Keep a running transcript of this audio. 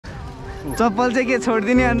चप्पल चाहिँ के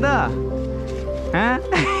छोडिदिने अन्त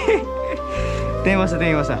त्यही बस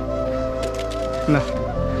ल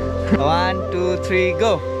 1 2 3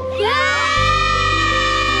 गो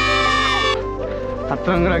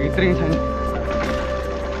हत्रङ र घित्रिङ छ नि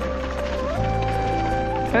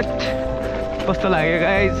कस्तो लाग्यो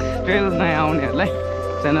गाइज ट्रेल नयाँ आउनेहरूलाई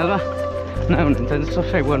च्यानलमा नयाँ हुनुहुन्छ भने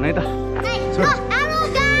सब्सक्राइब गर्नु है त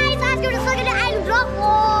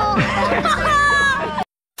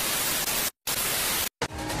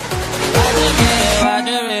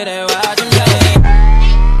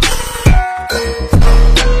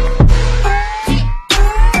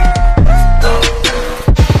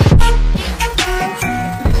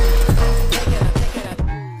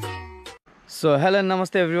सो हेलो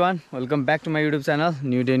नमस्ते everyone welcome back to my YouTube channel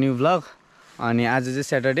new day new vlog अनि आज चाहिँ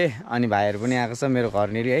स्याटरडे अनि भाइहरू पनि आएको छ मेरो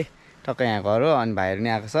घरनेरि है टक्कै यहाँ घर हो अनि भाइहरू नि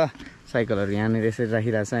आएको छ साइकलहरू यहाँनिर यसरी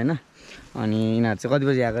राखिरहेको छ होइन अनि यिनीहरू चाहिँ कति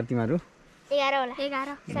बजी आएको तिमीहरू 11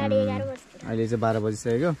 अहिले चाहिँ 12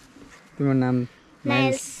 बजिसक्यो तिम्रो नाम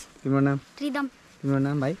नाइल्स तिम्रो नाम त्रिदम तिम्रो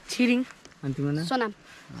नाम भाइ छिरिङ अनि तिम्रो नाम सोनाम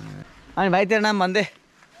अनि भाइ तेरो नाम भन्दे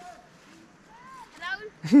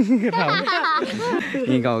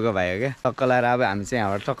यहीँ गाउँको भाइ हो क्या टक्क लाएर अब हामी चाहिँ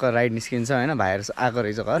यहाँबाट टक्क राइड निस्किन्छ होइन भाइहरू आएको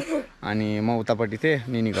रहेछ घर अनि म उतापट्टि थिएँ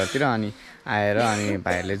निनी घरतिर अनि आएर अनि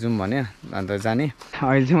भाइहरूले जाउँ भन्यो अन्त जाने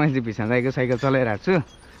अहिले चाहिँ मैले भित्र साइकल चलाइरहेको छु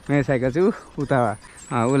मेरो साइकल चाहिँ उता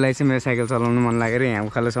उसलाई चाहिँ मेरो साइकल चलाउनु मन लागेर यहाँ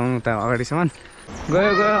उकालोसम्म उता अगाडिसम्म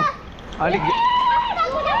गयो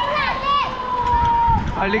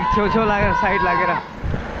अलिक छेउछेउ लागेर साइड लागेर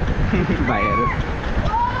भाइहरू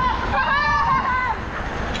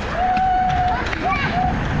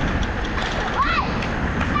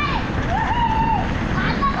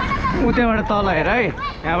उतैबाट तल हेर है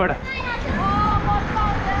यहाँबाट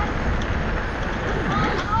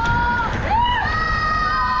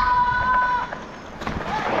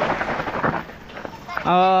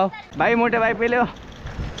भाइ मोटे भाइ पेल्यो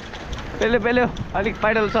अलिक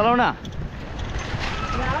पैडल चलाउ न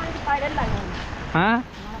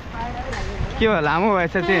के भयो लामो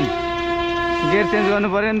भएछ चेन गियर चेन्ज गर्नु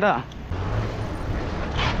पर्यो नि त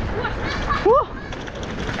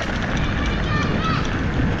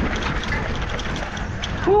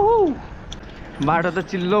बाटो त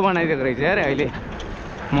चिल्लो बनाइदिएको रहेछ यार अहिले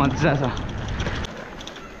मजा छ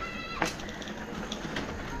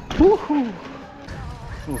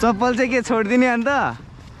चप्पल चाहिँ के छोडिदिने अन्त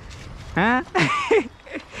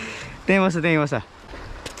त्यही बस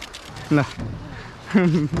ल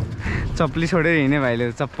चप्पली छोडेर हिँड्ने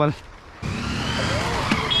भाइले चप्पल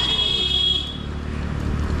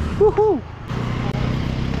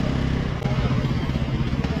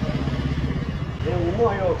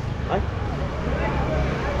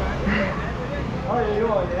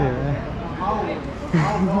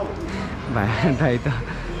भाइ त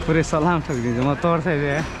पुरै सलाम ठोकिदिन्छ म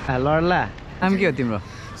तर्साइदिएँ लड्ला नाम के हो तिम्रो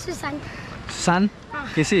सुशान्त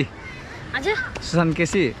केसी सुशान्त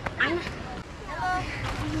केसी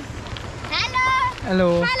हेलो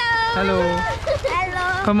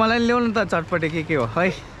मलाई ल्याउनु त चटपटे के हो है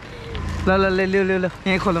ल ल्याउ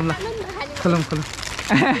यहीँ खोलौँ ल खोलौँ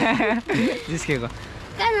जिस्केको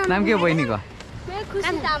नाम के हो बहिनीको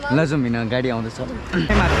ल जाउँ हिँड गाडी आउँदैछ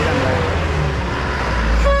माथि जानु लाग्यो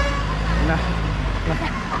ल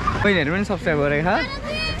बहिनीहरू पनि सब्सक्राइब गरेको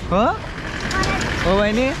हो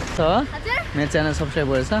बहिनी छ मेरो च्यानल सब्सक्राइब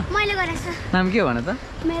गरेछ नाम के हो भन त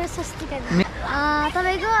मेरो स्वस्तिका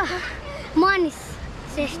तपाईको मनिष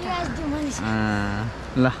श्रेष्ठ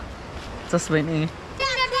ल चस बहिनी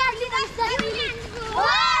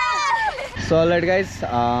सो अलराइट गाइज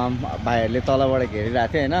भाइहरूले तलबाट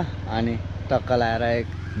घेरिरहेको थियो होइन अनि टक्क लाएर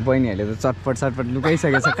बहिनीहरूले त चटपट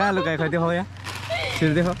लुकाइसकेको छ कहाँ लुकाएको देखो यहाँ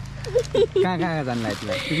फेरि देखो कहाँ जानु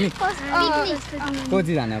लाग्यो पिकनिक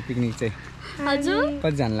कति जाने हो पिकनिक चाहिँ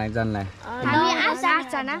कति जानु लाग्यो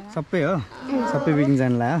सबै हो सबै पिकनिक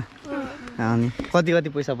जानु लाग्यो अनि कति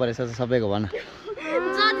पैसा परेछ त सबैको भन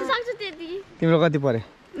तिम्रो कति पर्यो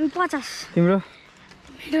 50 तिम्रो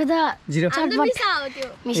 0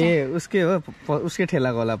 ए उसकै हो उसकै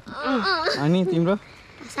ठेलाको होला अनि तिम्रो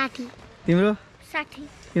 60 तिम्रो 60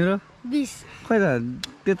 तिम्रो 20 खै त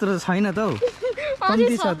त्यत्रो छैन त हौ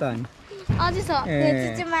कम्ती छ त अनि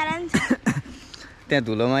त्यहाँ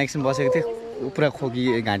धुलोमा एकछिन बसेको थिएँ पुरा खोकी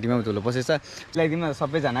घाँटीमा धुलो बसेछ ल्याइदिउँ न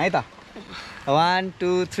सबैजना है त 1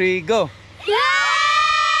 2 3 गो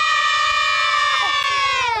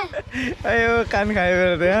अयो कान खायो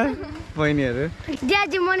मेरो त यहाँ बहिनीहरू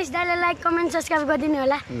दियाजी मनिष दाइले लाइक कमेन्ट सब्स्क्राइब गरिदिनु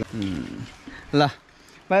होला ल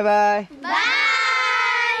बाई बाई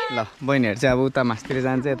ल बहिनीहरू चाहिँ अब उता मासतिर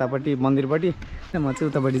जान्छ यतापट्टि मन्दिरपट्टि म चाहिँ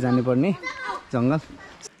उतापट्टि जानुपर्ने जङ्गल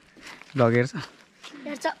लगेर छ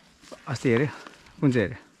अस्ति हेऱ्यो कुन चाहिँ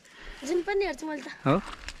हेऱ्यो जुन पनि हेर्छु मैले त हो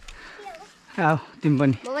आऊ तिमी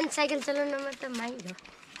पनि म पनि साइकल चलाउनमा त माहिर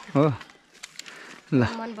हो ल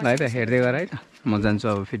भाइ त हेर्दै गर है त म जान्छु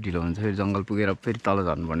अब फेरि ढिलो हुन्छ फेरि जङ्गल पुगेर फेरि तल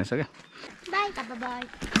झर्नुपर्ने छ क्या बाई पापा बाई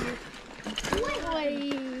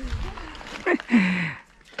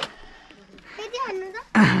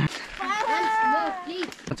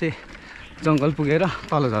चाहिँ जङ्गल पुगेर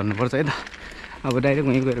तल झर्नुपर्छ है त अब डाइरेक्ट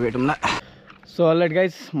उहीँ गएर भेटौँला सो अलराइट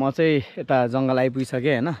गाइज म चाहिँ यता जङ्गल आइपुगिसकेँ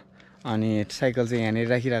होइन अनि साइकल चाहिँ यहाँनिर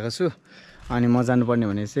राखिरहेको छु अनि म जानुपर्ने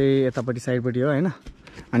भने चाहिँ यतापट्टि साइडपट्टि हो होइन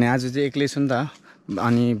अनि आज चाहिँ एक्लै छु नि त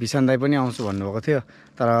अनि भिसान दाई पनि आउँछु भन्नुभएको थियो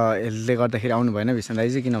तर यसले गर्दाखेरि आउनु भएन भिसान दाई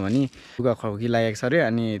चाहिँ किनभने लुगा खौकी लागेको छ अरे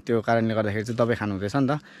अनि त्यो कारणले गर्दाखेरि चाहिँ दबाई खानु हुँदैछ नि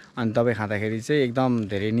त अनि दबाई खाँदाखेरि चाहिँ एकदम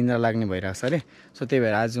धेरै निन्द्रा लाग्ने भइरहेको छ अरे सो त्यही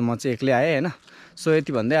भएर आज म चाहिँ एक्लै आएँ होइन सो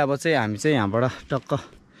यति भन्दै अब चाहिँ हामी चाहिँ यहाँबाट टक्क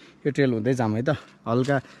यो ट्रेल हुँदै जाऊँ है त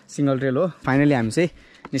हल्का सिङ्गल ट्रेल हो फाइनली हामी चाहिँ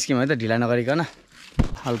निस्क्यौँ है त ढिला नगरिकन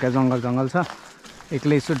हल्का जङ्गल छ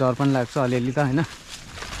एक्लै छु डर पनि लाग्छ अलिअलि त होइन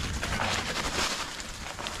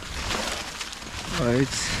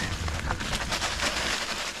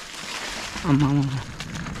आम्मा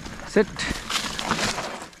सेट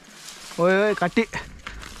ओए ओए काटे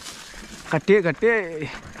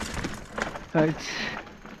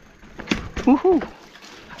उहु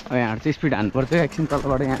अब यहाँ चाहिँ स्पिड हान्नुपर्छ एकछिन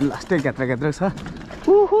तलबाट यहाँ लास्टै घ्यात्र छ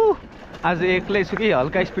उहु आज एक्लै छु कि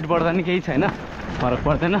हल्का स्पिड बढ्दा नि केही छैन फरक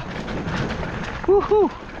पर्दैन उहु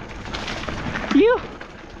यो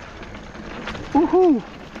उहु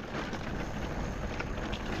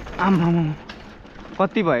आम्मा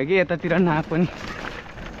कति भयो कि यतातिर नआएको पनि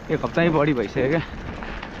एक हप्ता बढी भइसक्यो क्या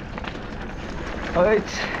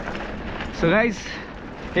सो गाइज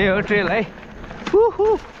ए हो ट्रेल है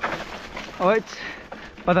उहु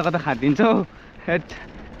कता खादिन्छ हौ हेट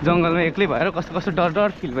जङ्गलमा एक्लै भएर कस्तो डर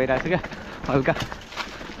फिल भइरहेको छ क्या हल्का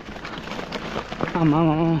आम्मा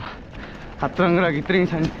हात्रङ र घित्रिङ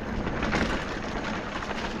छ नि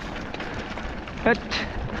हेट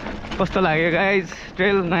कस्तो लाग्यो गाइज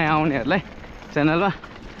ट्रेल नयाँ आउनेहरूलाई च्यानलमा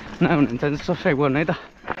नयाँ हुनुहुन्छ भने सब्सक्राइब गर्नु है त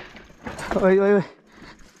ओइ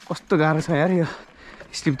कस्तो गाह्रो छ यार यो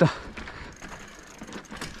स्लिप त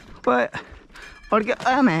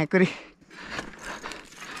अड्क्यो म्याकुरी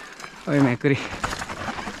ओइ म्याकुरी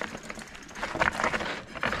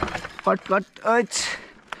कट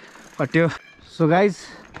कट्यो सो गाइज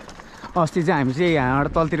अस्ति चाहिँ हामी चाहिँ यहाँबाट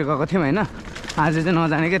तलतिर गएको थियौँ होइन आज चाहिँ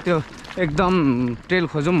नजाने क्या त्यो एकदम ट्रेल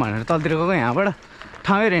खोजौँ भनेर तलतिर गएको यहाँबाट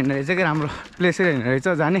ठाउँै रहेन रहेछ कि राम्रो प्लेसै रहेन रहेछ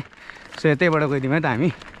जाने सो यतैबाट गइदिउँ है त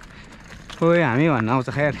हामी ओए हामी भन्न आउँछ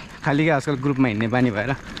खैर खालि क्या आजकल ग्रुपमा हिँड्ने बानी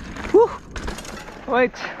भएर ओइ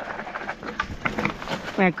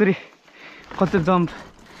म्याकुरी कत्रो जम्प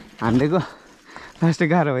हान्दिएको लास्टै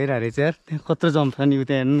गाह्रो भइरहेको रहेछ यार त्यहाँ कत्रो जम्प छ नि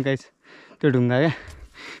उता हेर्नु गाइस त्यो ढुङ्गा क्या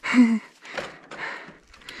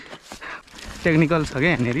टेक्निकल छ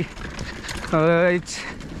क्या यहाँनिर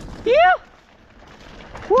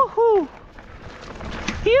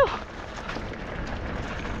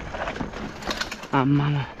आम्मा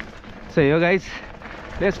सही हो गाइस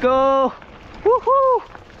लेट्स गो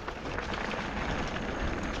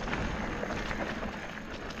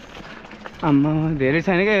आम्मा धेरै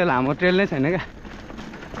छैन क्या यो लामो ट्रेल नै छैन क्या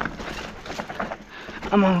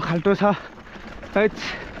आम्मा खाल्टो छ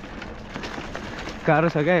गाह्रो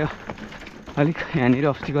छ क्या यो अलिक यहाँनिर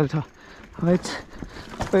अब्स्टिकल छ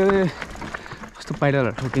कस्तो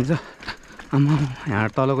पाइडलहरू ठोकिन्छ आम्मा यहाँ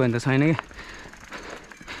तल गयो भने त छैन क्या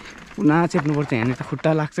पुना चेप्नुपर्छ यहाँनिर त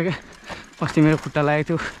खुट्टा लाग्छ क्या अस्ति मेरो खुट्टा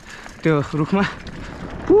लागेको थियो त्यो रुखमा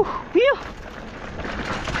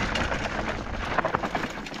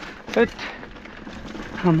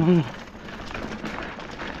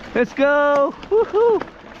Let's go! Woohoo!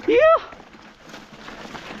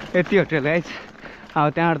 यति हो ट्रेल गाइज अब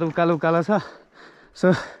त्यहाँबाट त उकालो छ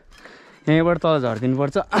सो यहीँबाट तल झरिदिनु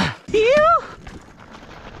पर्छ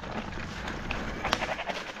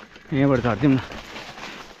यहीँबाट झरिदिउँ न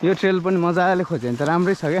यो ट्रेल पनि मजाले खोज्यो भने त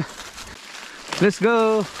राम्रै छ क्या लेट्स गो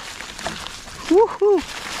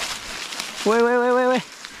ओइ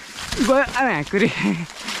गयो ह्याकुरी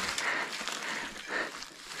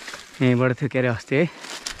यहीँबाट थियो के अरे अस्ति है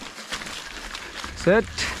सेट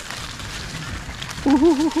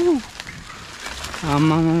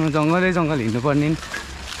आम्मा जङ्गल हिँड्नुपर्ने नि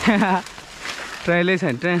ट्रेलै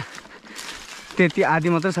छैन ट्रेन त्यति आधी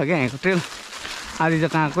मात्रै छ क्या यहाँको ट्रेल आधी चाहिँ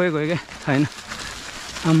कहाँ गयो क्या छैन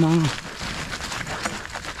आम्मा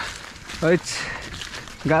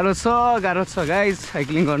गाह्रो छ गाइज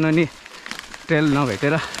साइक्लिङ गर्नु नि ट्रेल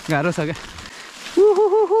नभेटेर गाह्रो छ क्या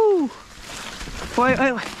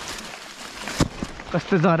ओइ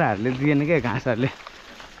कस्तो जराहरूले दिएन क्या घाँसहरूले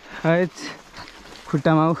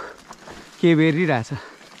खुट्टामा के बेरिरहेछ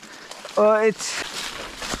ओइ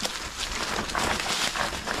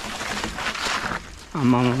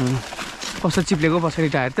आम्मा कस्तो चिप्लेको पछाडि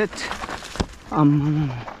टायर त आम्मा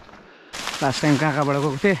लास्ट टाइम कहाँबाट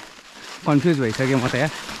गएको थिएँ कन्फ्युज भइसक्यो म त यार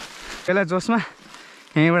पहिला जोसमा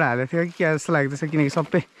यहीँबाट हालेको थियो कि क्या जस्तो लाग्दैछ किनकि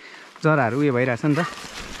सबै जराहरू उयो भइरहेछ नि त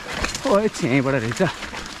ओइ यहीँबाट रहेछ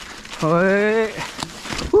ओइ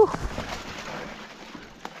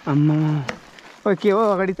आम्मा ओ के हो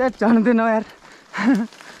अगाडि त जानुहुँदैन यार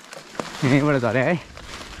यहीँबाट झऱ्यो है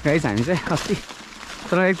गाइस हामी चाहिँ अस्ति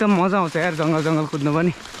तर एकदम मजा आउँछ यार जङ्गल कुद्नु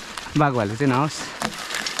पनि बाघ भालु चाहिँ नहोस्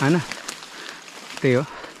होइन त्यही हो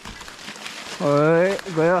ओए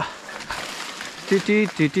गयो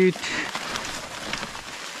टिटिट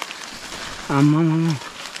आम्मा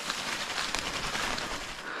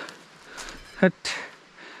हट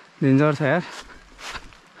डेन्जर छ यार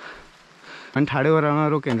अनि ठाडो ओह्रामा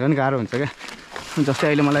रोक्यो भने झन् गाह्रो हुन्छ क्या जस्तै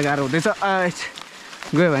अहिले मलाई गाह्रो हुँदैछ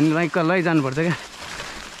गयो भने लाइकल्लै जानुपर्छ क्या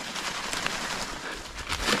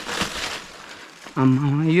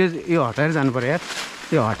आम्मा यो हटाएर जानु पर्यो यार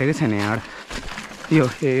यो हटेकै छैन यहाँबाट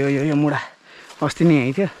यो मुढा अस्ति नै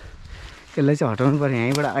यहीँ थियो यसलाई चाहिँ हटाउनु पर्यो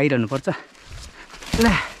यहीँबाट आइरहनु पर्छ ल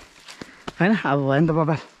होइन अब भयो नि त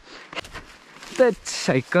बाबा त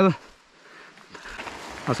साइकल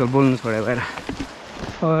असल बोल्नु छोड्यो भएर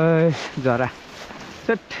ओए जरा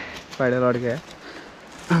चट पैडल अड्क्यो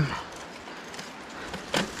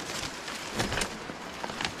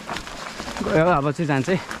गयो अब चाहिँ जान्छ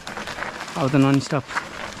है अब त नन स्टप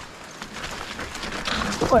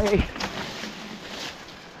ओए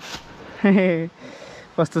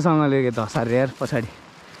कस्तोसँगले धसारे यार पछाडि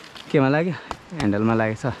केमा लाग्यो ह्यान्डलमा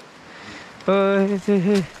लागेछ ओए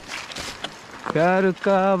प्यार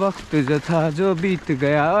का वक्त जो था जो बीत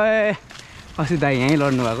गया ओए अस्ति दाइ यहीँ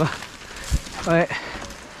लड्नु भएको ओए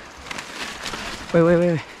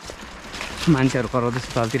ओए मान्छेहरू कराउँदैछ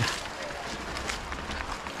तलतिर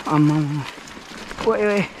आम्मा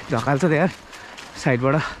ओए झकाल्छ त यार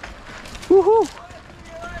साइडबाट उहु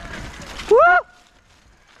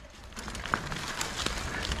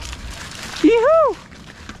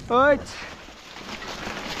ओए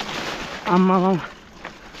आम्मा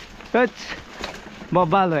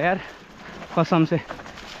बब्बाल हो यार कसम से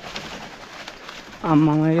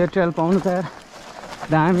आम्मा यो ट्रेल पाउनु त यार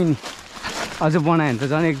दामी नि अझ बनायो भने त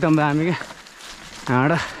झन् एकदम दामी क्या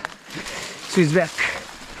यहाँबाट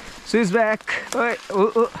स्विच ब्याक ओए ओ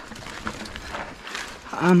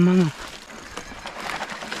आम्मा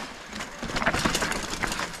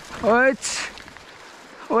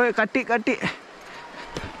ओए काटी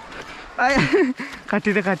आए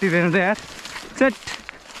काटिँदैन त यार चट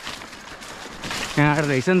यहाँबाट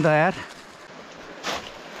रहेछ नि त यार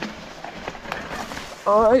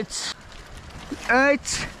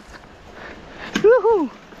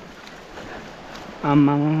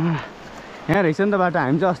आम्मा यहाँ रहेछ नि त बाटो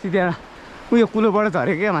हामी चाहिँ अस्ति त्यहाँ उयो कुलोबाट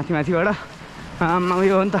झऱ्यो क्या माथिबाट आम्मा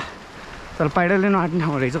उयो हो नि त तर पाइडलले नआट्ने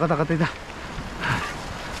ठाउँ रहेछ कतै त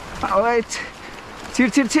छिट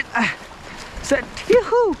सेट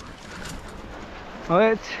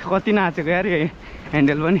कति नाचेको यार यो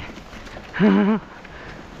ह्यान्डल पनि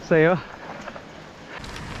सही हो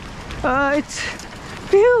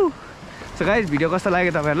सो गाइस भिडियो कस्तो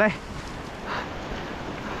लाग्यो तपाईँहरूलाई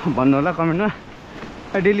भन्नु होला कमेन्टमा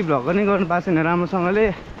डेली भ्लग पनि गर्नु पाएको छैन राम्रोसँगले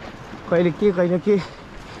कहिले के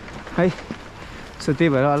है सो त्यही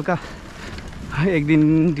भएर हल्का एक दिन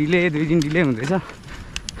डिले 2 दिन डिले हुँदैछ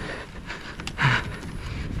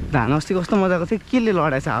धान अस्ति कस्तो मजाको थियो केले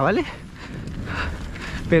लडाएछ हावाले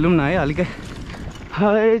पेलौँ न है हल्कै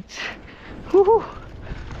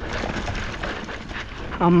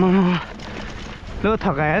आम्मा लो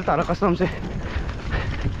थकायो तर कसम से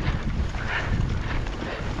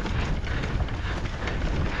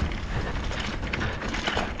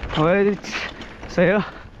सही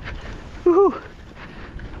हो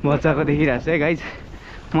मजाको देखिरहेको छ है गाइज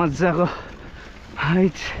मजाको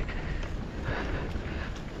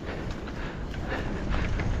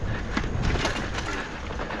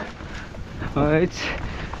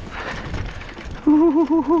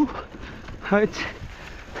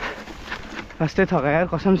अस्ति थकायो यार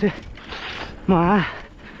कसम से म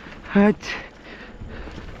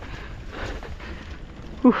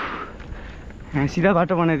यहाँ सिधा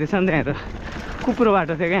बाटो बनाइदिएछ नि त यहाँ त कुप्रो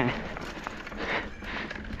बाटो थियो क्या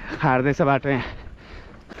खार्दैछ बाटो यहाँ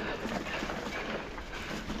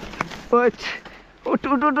उठ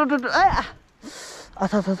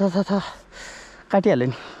काटिहाल्यो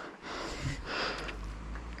नि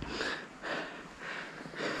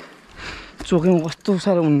चोकेमा कस्तो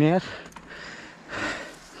साह्रो हुने यार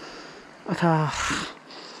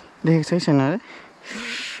देखेको छैन अरे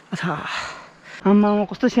अच्छा आम्मा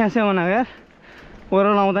कस्तो स्यास्या बनायो यार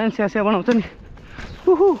ओह्रालो आउँदा नि स्यास्या बनाउँछ नि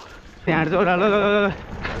उहु यहाँ चाहिँ ओह्रालो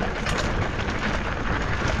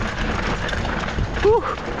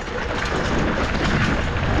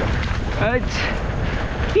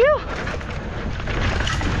यो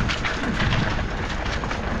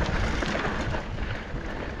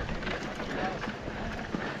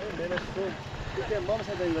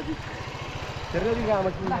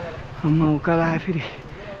आम्मा उकालो आयो फेरि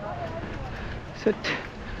सेट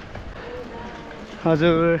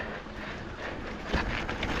हजुर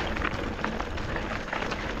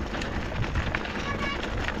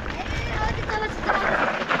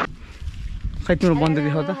खै तिम्रो बन्द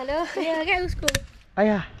देखाउ त हेलो क्या उसको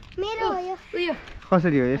आया मेरो हो यो उयो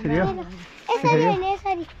कसरी हो यसरी हो यसरी हैन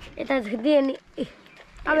यसरी यता झुक्दियो नि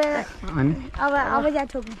अनि अब जा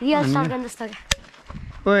ठोक यो सगन जस्तो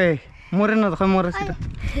ओए मरेन त खै मरसी त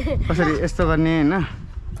कसरी यस्तो गर्ने हैन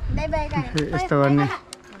बाइ बाइ यस्तो गर्ने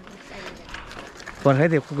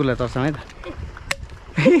पर्खाइदियो कुकुरलाई तर्साउँ है त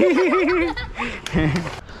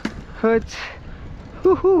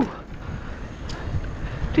हुहु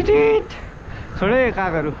टिटिट छोडे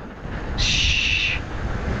कागहरू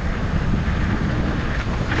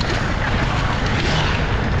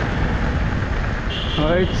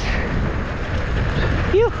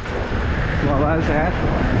बवाल छ यार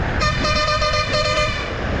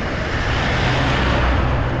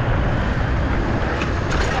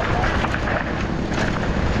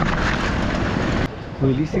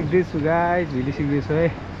भुइली सिक्दैछु गाइस भुइली सिक्दैछु है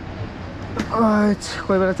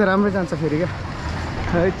कोही बेला चाहिँ राम्रै जान्छ फेरि क्या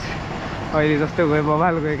अहिले जस्तो गयो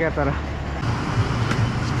बवाल गयो क्या तर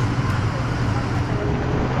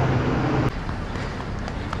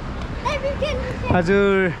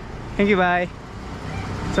हजुर थ्याङ्क यू भाइ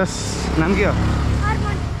चस नाम के हो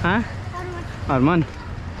हर्मन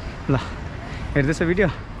ल हेर्दैछ भिडियो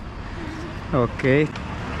ओके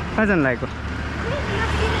कहाँ जानु लागेको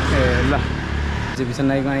ए ल बिसन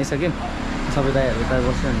दाइको आइसक्यौँ सबै दाइहरू त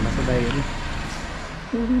बस्यो भन्दा सबै दाइहरू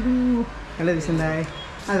हेलो बिसन दाइ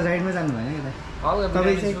आज राइडमा जानु भएन कि दाइ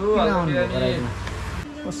तपाईँ चाहिँ किन आउनुभएको राइडमा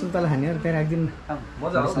कस्तो तल खाने हो त्यहाँ राखिदिनु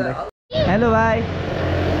हेलो भाइ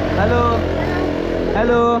हेलो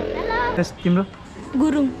हेलो तिम्रो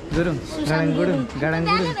गुरुङ गाडाङ गुरुङ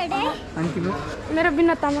अनि तिम्रो मेरो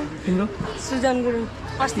बिना तामाङ तिम्रो सुजन गुरुङ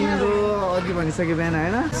तिम्रो अघि भनिसक्यो बिहान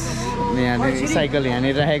होइन यहाँनिर साइकल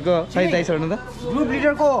यहाँनिर राखेको सही दाइ छोड्नु त ग्रुप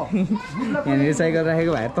लिडरको यहाँनिर साइकल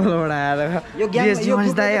राखेको भाइ तलबाट आएर डिएसजी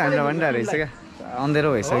मनिष दाइ भनेर भनिरहेको रहेछ क्या अँधेरो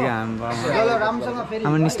भइसक्यो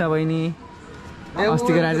हाम्रो निष्ठा बहिनी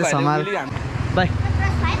अस्तिको राजा समाल बाई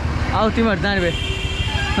आऊ तिमीहरू जाने भाइ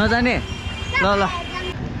नजाने ल ल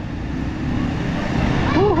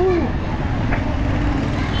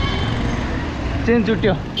चेन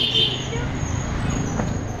चुट्यो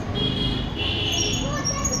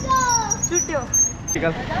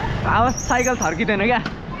आवाज साइकल थर्किँदैन क्या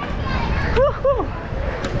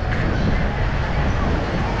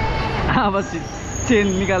आवाज चेन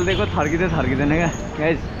निकालिदिएको थर्किँदैन क्या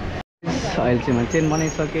गाइस अहिले चाहिँ मैले चेन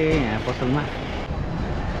बनाइसकेँ यहाँ पसलमा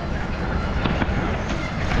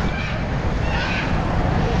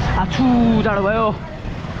आछु जाडो भयो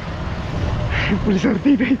पुलिसहरू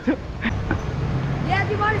त्यही रहेछ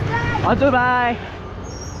हजुर भाइ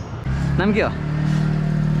नाम के हो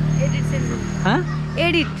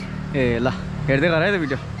एडिट ए ल हेर्दै गर है त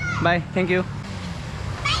video by thank you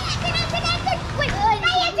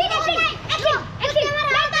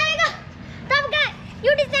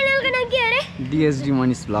DHD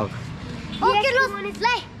Manish vlog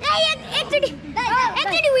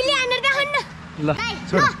ल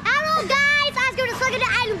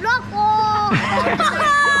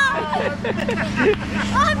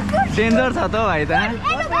डेन्जर छ त भाइ त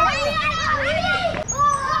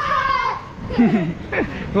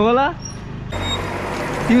गोला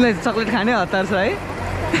तिमीलाई चक्लेट खाने हतार छ है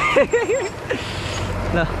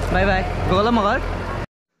ल बाई बाई गोला म घर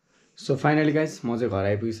सो फाइनली गाइस म चाहिँ घर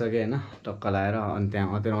आइपुगिसकेँ होइन टक्क लाएर अनि त्यहाँ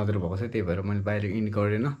अँधेरो भएको छ त्यही भएर मैले बाहिर इन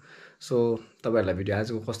गरेन सो तपाईँहरूलाई भिडियो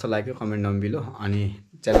आजको कस्तो लाग्यो कमेन्ट डाउन बिलो अनि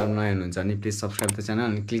च्यानल नयाँ हुनुहुन्छ भने प्लिज सब्सक्राइब द च्यानल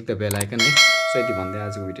अनि क्लिक द बेल आइकन है सो यति भन्दै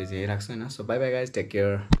आजको भिडियो चाहिँ यही राख्छु होइन so by by guys take care